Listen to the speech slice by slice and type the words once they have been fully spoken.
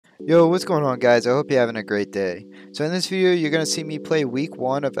Yo, what's going on, guys? I hope you're having a great day. So in this video, you're going to see me play week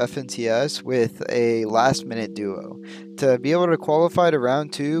 1 of FNTS with a last minute duo. To be able to qualify to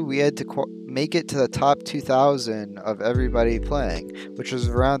round 2, we had to make it to the top 2,000 of everybody playing, which was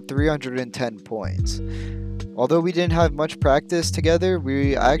around 310 points. Although we didn't have much practice together,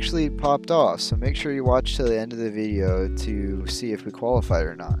 we actually popped off, so make sure you watch till the end of the video to see if we qualified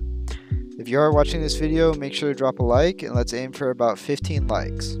or not. If you are watching this video, make sure to drop a like, and let's aim for about 15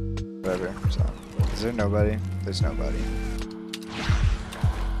 likes. Whatever. So, is there nobody? There's nobody.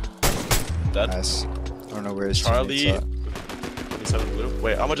 Dead. Nice. I don't know where his Charlie. teammates at. 27 blue.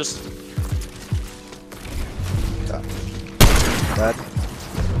 Wait, I'ma just. Yeah. Dead.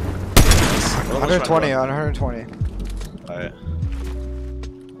 120 on 120. Alright.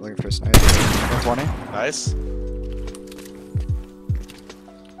 Looking for a sniper. 120. Nice.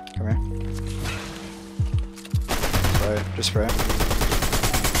 Come here. Spray. Just spray.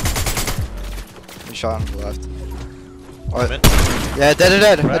 He shot on the left. Oh, yeah,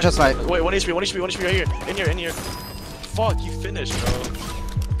 dead. Right. Headshot snipe. Wait, 1 HP right here. In here. Fuck, you finished,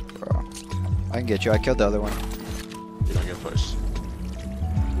 Bro. I can get you. I killed the other one. You don't get pushed.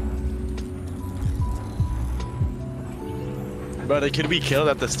 Bro, the kid we killed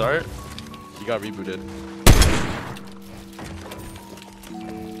at the start, he got rebooted.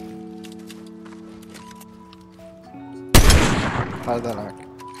 How did that knock?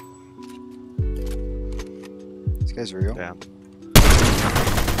 This guy's real. Damn. What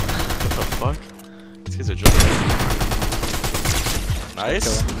the fuck? These kids are joking.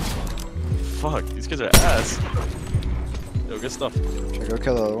 Nice. Fuck, these kids are ass. Yo, good stuff. Should I go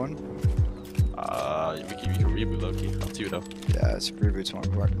kill the other one? You can reboot low-key. Up to you though. Yeah, it's reboot's more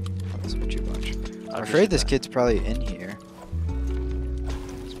important. That doesn't put you much. I'm I afraid this appreciate kid's probably in here.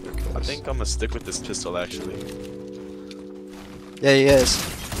 that. I think I'm gonna stick with this pistol actually. Yeah, he is.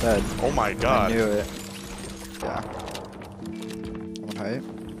 Dead. Oh my god. I knew it. Yeah. One height.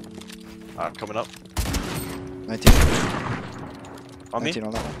 I'm coming up. 19. On me. 19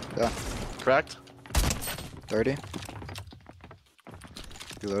 on that one. Yeah. Cracked. 30.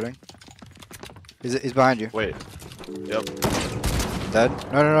 Reloading. He's behind you. Wait. Yep. Dead?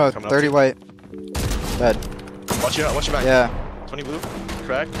 No. Coming up 30 to white. Dead. Watch your back. Yeah. 20 blue.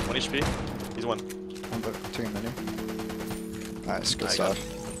 Cracked. 1 HP. He's one. I'm taking a mini. Nice, good I stuff.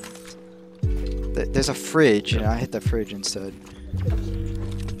 There's a fridge, and I hit the fridge instead.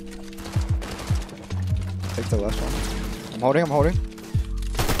 Take the left one. I'm holding.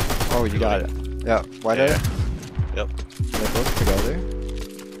 Oh, you got it. Yeah, white Yeah. area. Yep. They're both together.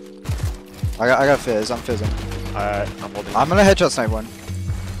 I got fizz. I'm fizzing. Alright, I'm holding. I'm gonna headshot snipe one.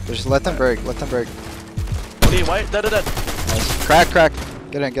 Just let them break. Holding white. Dead. Nice. Crack.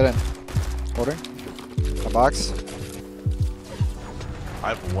 Get in. Holding. A box.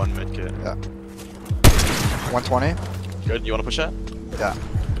 I have 1 mid kit. Yeah. 120. Good. You wanna push that? Yeah.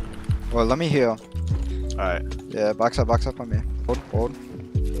 Well, let me heal. Alright. Yeah, box up on me. Hold.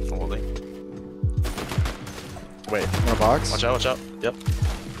 I'm holding. Wait. No box. Watch out. Yep.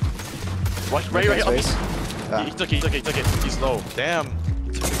 Watch right here. On me. Yeah. He took it. He's low. Damn.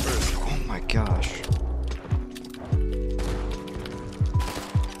 He took it first. Oh my gosh.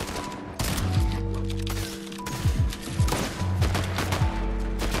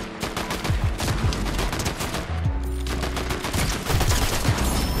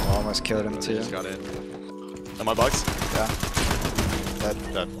 Almost killed him They too. just got in. Am I bugs? Yeah.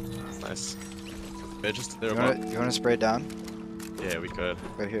 Dead. Nice. They're just You wanna spray it down? Yeah, we could.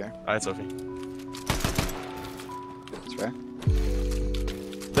 Right here. Alright, Sophie. Spray.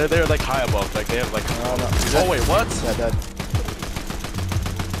 They're like high above. Like they have like. No. Oh wait, what? Yeah, dead.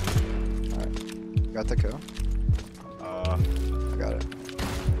 Alright. Got the kill. I got it.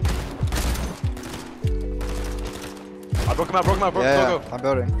 I broke him out. Yeah, Go. I'm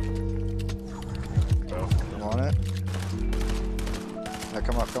building. Go. I'm on it. Yeah,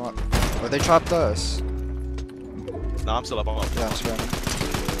 come up. Oh, they chopped us. Nah, I'm still up. Yeah, I'm spraying.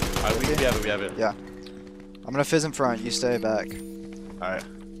 Alright, we have it. Yeah. I'm gonna fizz in front, you stay back. Alright.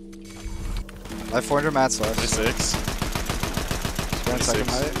 I have 400 mats left. 26. Spraying second 26.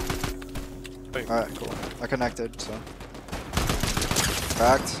 height. Alright, cool. I connected, so.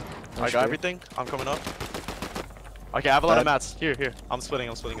 Cracked. I got everything. I'm coming up. Okay, I have a lot of mats. Here. I'm splitting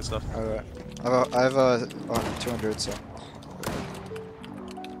and stuff. Alright. I have 200, so.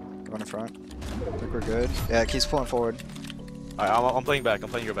 Going in front. I think we're good. Yeah, it keeps pulling forward. Alright, I'm playing back. I'm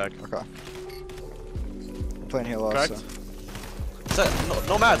playing your back. Okay. I'm playing heal off, Correct. so.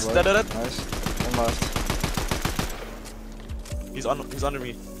 No mats. Dead. Nice. One left. He's under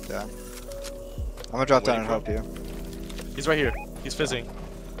me. Yeah. I'm gonna drop down and help you. He's right here. He's fizzing.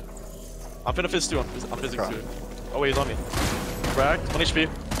 I'm finna fizz too. I'm fizzing Okay. too. Oh wait, he's on me. Cracked. 1 HP.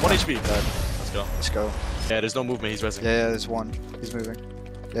 1 HP. Dead. Let's go. Let's go. Yeah, there's no movement. He's resing. Yeah, there's one. He's moving.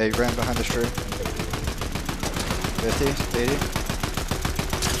 Yeah, he ran behind the tree. 50, 80.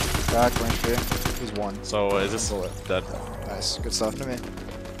 Back, range fear. He's one. So is this Bullet. dead? Nice. Good stuff to me.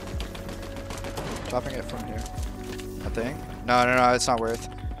 Chopping it from here. I think. No, it's not worth.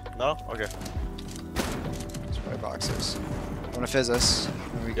 No? Okay. It's probably boxes. I'm gonna fizz us.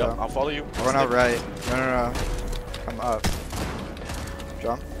 There we Yep, go. I'll follow you. We're going out right. No. Come up.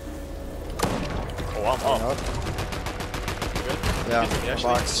 Jump. Oh, I'm Going up. up. Good? Yeah, Yeah, actually.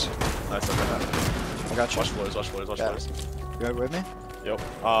 box. Nice, okay. I got you. Watch floors, watch floors, watch Yeah. floors. You good with me? Yep.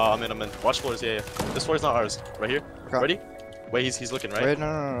 I'm in. Watch floors, yeah. This floor is not ours. Right here. Okay. Ready? Wait, he's looking, right? Wait,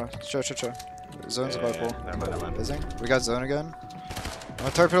 no. Show. Zone's about full. Never mind. Fizzing. We got zone again. I'm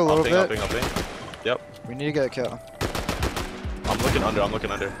gonna tarp it a little bit. Upping. Yep. We need to get a kill. I'm looking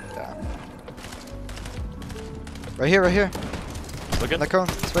under. Yeah. Right here. Looking. Let go.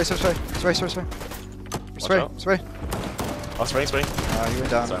 Spray. out. Spray. Oh, spraying. He went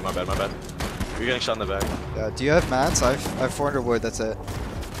down. Sorry, my bad. You're getting shot in the back. Yeah. Do you have mats? I have 400 wood. That's it.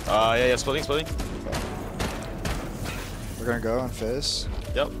 Yeah, splitting. We're gonna go and fizz.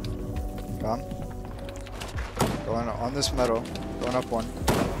 Yep. Come. Going on this metal. Going up one.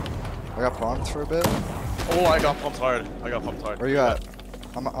 I got pumped for a bit. Oh, I got pumped hard. Where you at?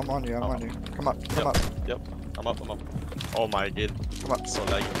 I'm on you. Come up. Yep. I'm up. Oh my god. Come up. So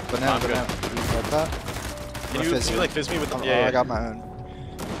laggy. Banana. I'm good. You got that? Can you like fizz me with the... I got my own.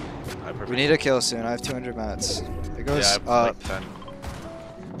 Alright, perfect. We need a kill soon. I have 200 mats. It goes Yeah, I have up. like 10.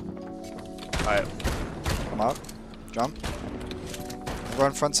 Alright. Come up. Jump.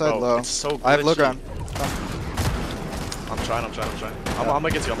 Run front side Oh, low. it's so I have low glitchy. ground. I'm trying. I'm gonna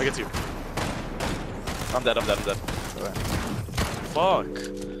get you. I'm dead. Okay. Fuck.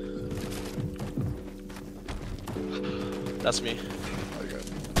 That's me. Oh, good.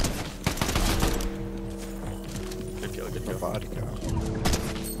 Good kill. My body go.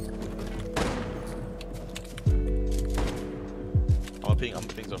 I'm a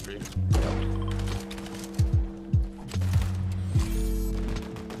ping zone for you.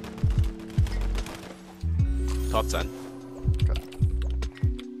 Top 10. Okay.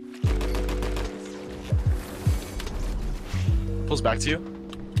 Pulls back to you.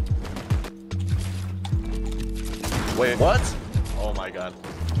 Wait, what? Oh my god.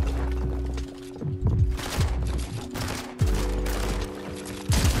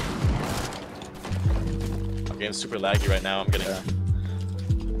 I'm getting super laggy right now. I'm getting...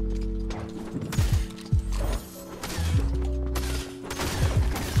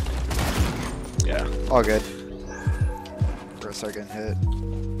 Yeah. All good. We're gonna start getting hit.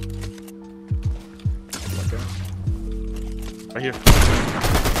 Okay. Right here.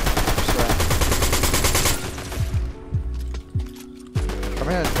 Come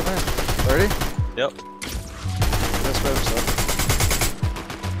in. 30? Yep. Let's spray himself.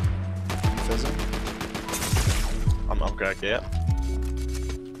 Fizzing. I'm cracked, yeah. We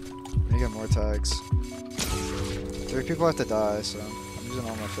need to get more tags. 3 people have to die, so I'm using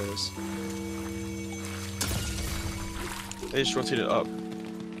all my fizz. They just rotated up.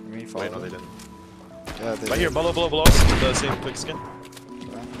 Me follow. Wait, no, they didn't. Yeah, they Right here, below us. The same quick skin.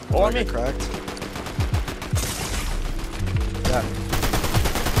 Okay. Oh, on me. Cracked. Yeah.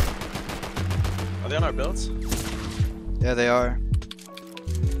 Are they on our builds? Yeah, they are.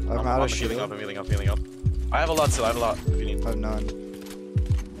 I'm out of healing shield. up. I'm healing up. I have a lot still. If you need. I have none.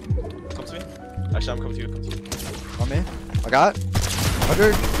 Come to me. Actually, I'm coming to you. On me? I got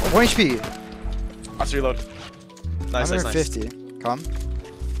 100. 1 HP. I have to reload. Nice. 150. Come.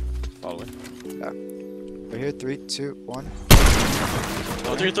 Following. Yeah. Right here. 3, 2, 1.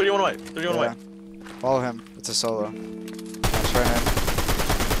 No, 31 away. 31 away. Follow him. It's a solo. Nice right hand.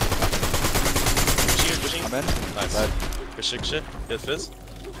 Pushing. I'm in. Nice. Dead. Good shit. Get fizz.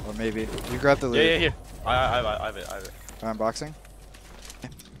 Or maybe. You grab the loot. Yeah, here. I have it. I'm boxing.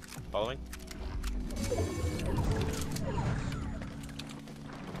 Following.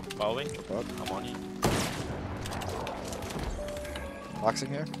 Up. I'm on you. Boxing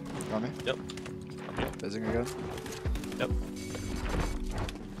here. You on me? Yep. I'm here. Fizzing again. Yep.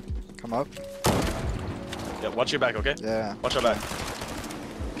 Come up. Yep. Watch your back, okay? Yeah. Watch your back.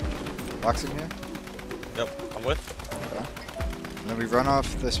 Boxing here. Yep. I'm with. Okay. And then we run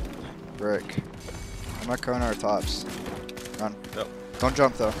off this brick. I'm not going our tops. Run. Yep. Don't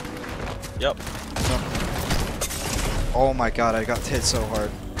jump though. Yep. Jump. Oh my god, I got hit so hard.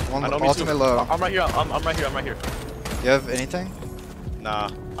 One I know, ultimate low. I'm right here. I'm right here. You have anything? Nah.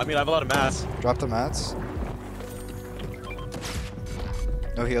 I mean, I have a lot of mass. Drop the mats.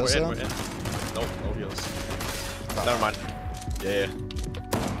 No heals We're though? in. No heals. Never mind. Yeah.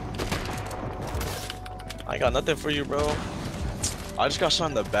 I got nothing for you, bro. I just got shot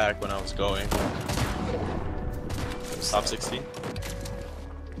in the back when I was going. Top 16.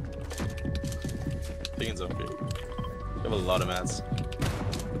 Pickings up here. You have a lot of mats.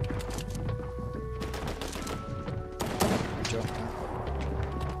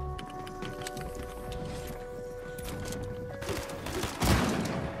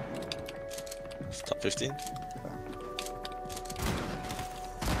 Top 15.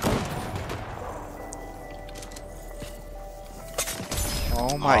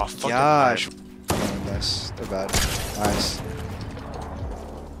 Oh my gosh. Nice. They're bad. Nice.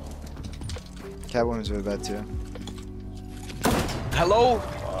 Catwoman's really bad too. Hello?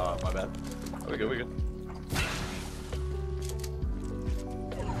 My bad. We're good.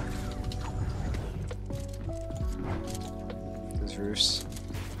 There's roofs.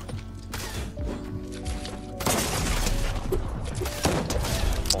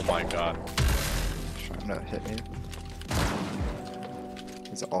 Oh my god. Trying to hit me.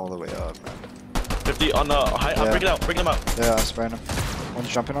 He's all the way up, man. 50 on the high. Yeah. Bring him out. Yeah, I'm spraying him. One's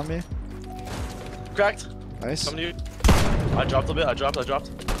jumping on me. Cracked. Nice. Coming to you. I dropped a bit. I dropped. I'm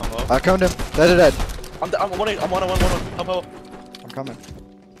low. I coned him. Dead. I'm one. Help. I'm coming.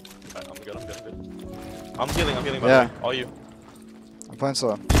 Alright, I'm good. I'm healing. By the Yeah. way. All you. I'm playing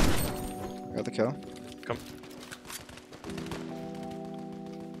slow. Got the kill. Come.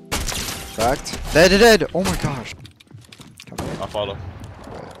 Cracked. Dead. Oh my gosh. Come here. I'll follow.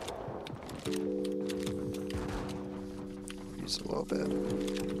 Use a little bit.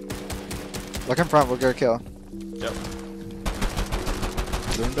 Look in front. We'll get a kill. Yep.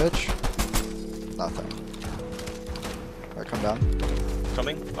 Doing bitch. Nothing. Alright, come down.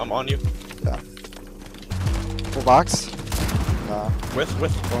 Coming. I'm on you. Yeah. Full box. Nah. With.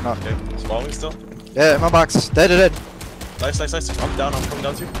 Going up. Okay. He's following still. Yeah, in my box. Dead. Nice. I'm down. I'm coming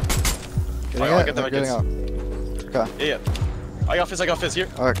down too. Getting Alright, it? I'll get them. Okay. Yeah. I got fizz here.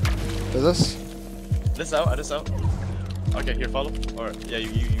 Alright. Is this? This out. Okay, here, follow. Alright, yeah,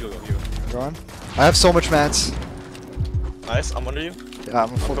 you go. Go on. I have so much mats. Nice, I'm under you. Yeah,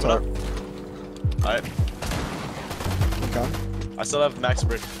 I'm a full top. Alright, Come. I still have max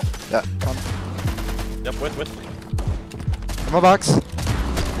brick. Yeah, come. Yep, with. In my box.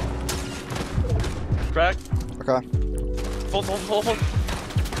 Crack. Okay. Full.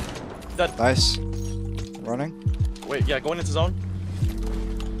 Dead. Nice. I'm running. Wait, yeah, going into zone.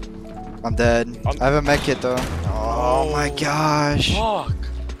 I'm dead. I have a med kit though. Oh my gosh. Fuck.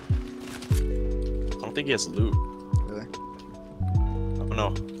 I don't think he has loot. Really? Oh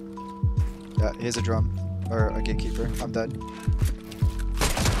no. Yeah, he has a drum. Or a gatekeeper. I'm dead.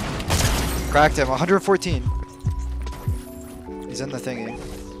 Cracked him. 114. He's in the thingy.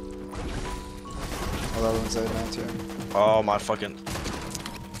 Oh, the other one's dead now too. Oh my fucking.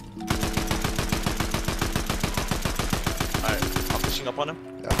 Alright, I'm pushing up on him.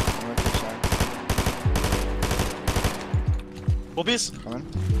 Yeah, I'm gonna push down. Full piece. Coming.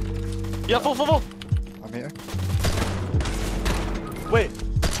 Yeah, full. I'm here. Wait.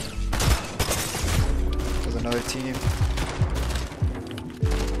 There's another team.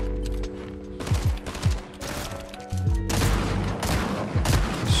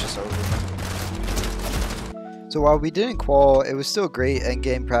 It's just over. So while we didn't qual, it was still great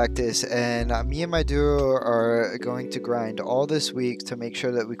endgame practice, and me and my duo are going to grind all this week to make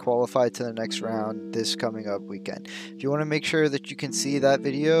sure that we qualify to the next round this coming up weekend. If you want to make sure that you can see that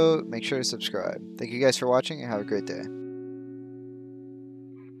video, make sure to subscribe. Thank you guys for watching and have a great day.